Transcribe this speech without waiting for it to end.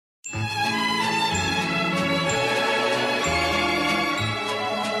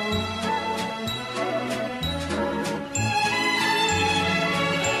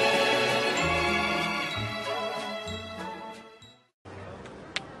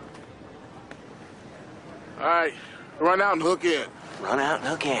All right, run out and hook in. Run out and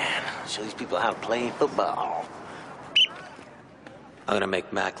hook in. Show these people how to play football. I'm gonna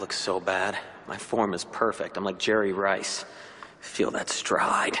make Mac look so bad. My form is perfect. I'm like Jerry Rice. Feel that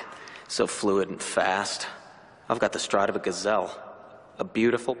stride. So fluid and fast. I've got the stride of a gazelle. A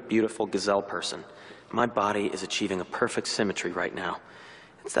beautiful, beautiful gazelle person. My body is achieving a perfect symmetry right now.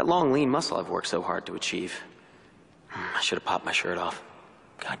 It's that long, lean muscle I've worked so hard to achieve. I should have popped my shirt off.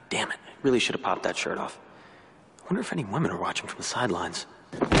 God damn it. I really should have popped that shirt off. I wonder if any women are watching from the sidelines.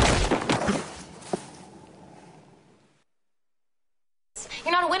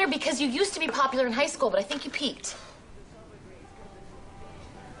 You're not a winner because you used to be popular in high school, but I think you peaked.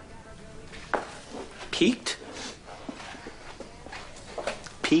 Peaked?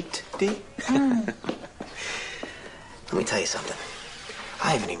 Peaked, D? Let me tell you something.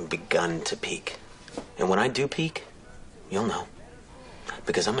 I haven't even begun to peak. And when I do peak, you'll know.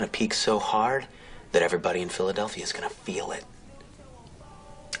 Because I'm gonna peak so hard that everybody in Philadelphia is gonna feel it.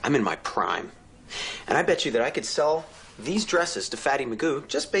 I'm in my prime. And I bet you that I could sell these dresses to Fatty Magoo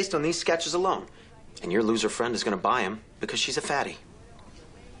just based on these sketches alone. And your loser friend is gonna buy them because she's a fatty.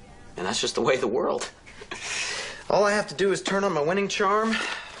 And that's just the way of the world. All I have to do is turn on my winning charm.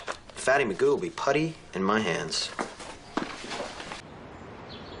 Fatty Magoo will be putty in my hands.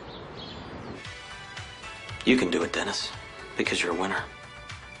 You can do it, Dennis, because you're a winner.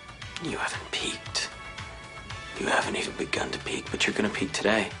 You haven't peaked. You haven't even begun to peak, but you're gonna peak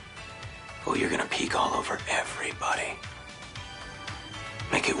today. Oh, you're gonna peak all over everybody.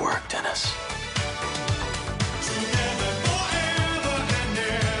 Make it work, Dennis. Together forever and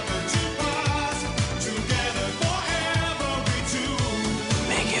never to part. Together forever we two.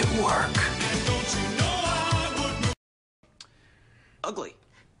 Make it work. And don't you know I would... Ugly.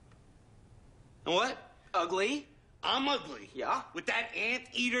 What? Ugly? I'm ugly. Yeah? With that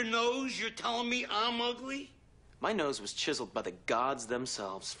anteater nose, you're telling me I'm ugly? My nose was chiseled by the gods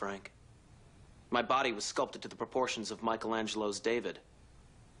themselves, Frank. My body was sculpted to the proportions of Michelangelo's David.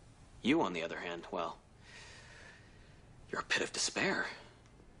 You, on the other hand, well, you're a pit of despair.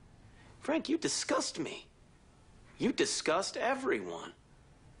 Frank, you disgust me. You disgust everyone.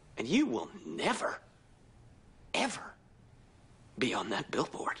 And you will never, ever be on that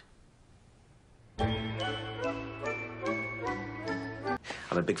billboard.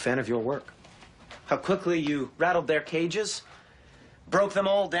 I'm a big fan of your work. How quickly you rattled their cages, broke them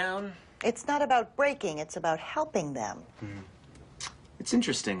all down. It's not about breaking, it's about helping them. It's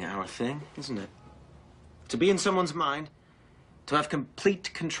interesting, our thing, isn't it? To be in someone's mind, to have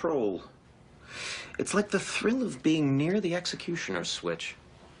complete control. It's like the thrill of being near the executioner's switch.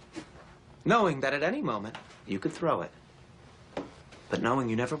 Knowing that at any moment, you could throw it. But knowing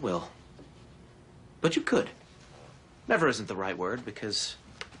you never will. But you could. Never isn't the right word, because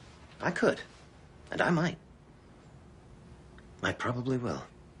I could. And I might. I probably will.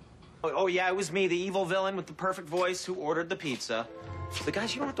 Oh, yeah, it was me, the evil villain with the perfect voice who ordered the pizza. But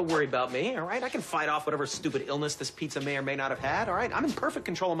guys, you don't have to worry about me, all right? I can fight off whatever stupid illness this pizza may or may not have had, all right? I'm in perfect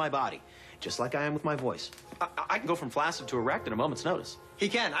control of my body, just like I am with my voice. I can go from flaccid to erect in a moment's notice. He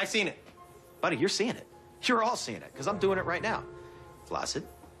can. I've seen it. Buddy, you're seeing it. You're all seeing it, because I'm doing it right now. Flaccid,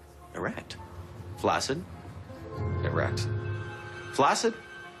 erect. Flaccid, erect. Flaccid,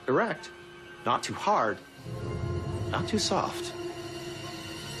 erect. Not too hard, not too soft.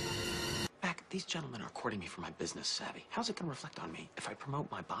 Mac, these gentlemen are courting me for my business savvy. How's it going to reflect on me if I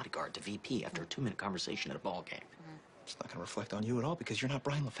promote my bodyguard to VP after a 2-minute conversation at a ball game? It's not going to reflect on you at all because you're not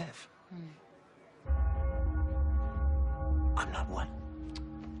Brian Lefebvre. I'm not what?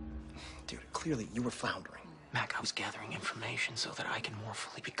 Dude, clearly you were floundering. Mac, I was gathering information so that I can more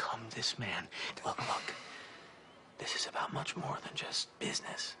fully become this man. Look, this is about much more than just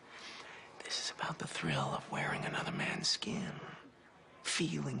business. This is about the thrill of wearing another man's skin,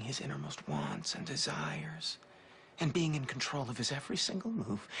 feeling his innermost wants and desires, and being in control of his every single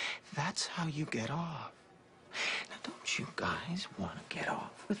move. That's how you get off. Now, don't you guys want to get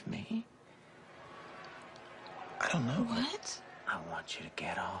off with me? I don't know. What? I want you to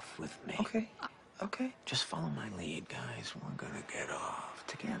get off with me. Okay. Okay. Just follow my lead, guys. We're gonna get off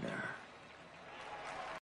together.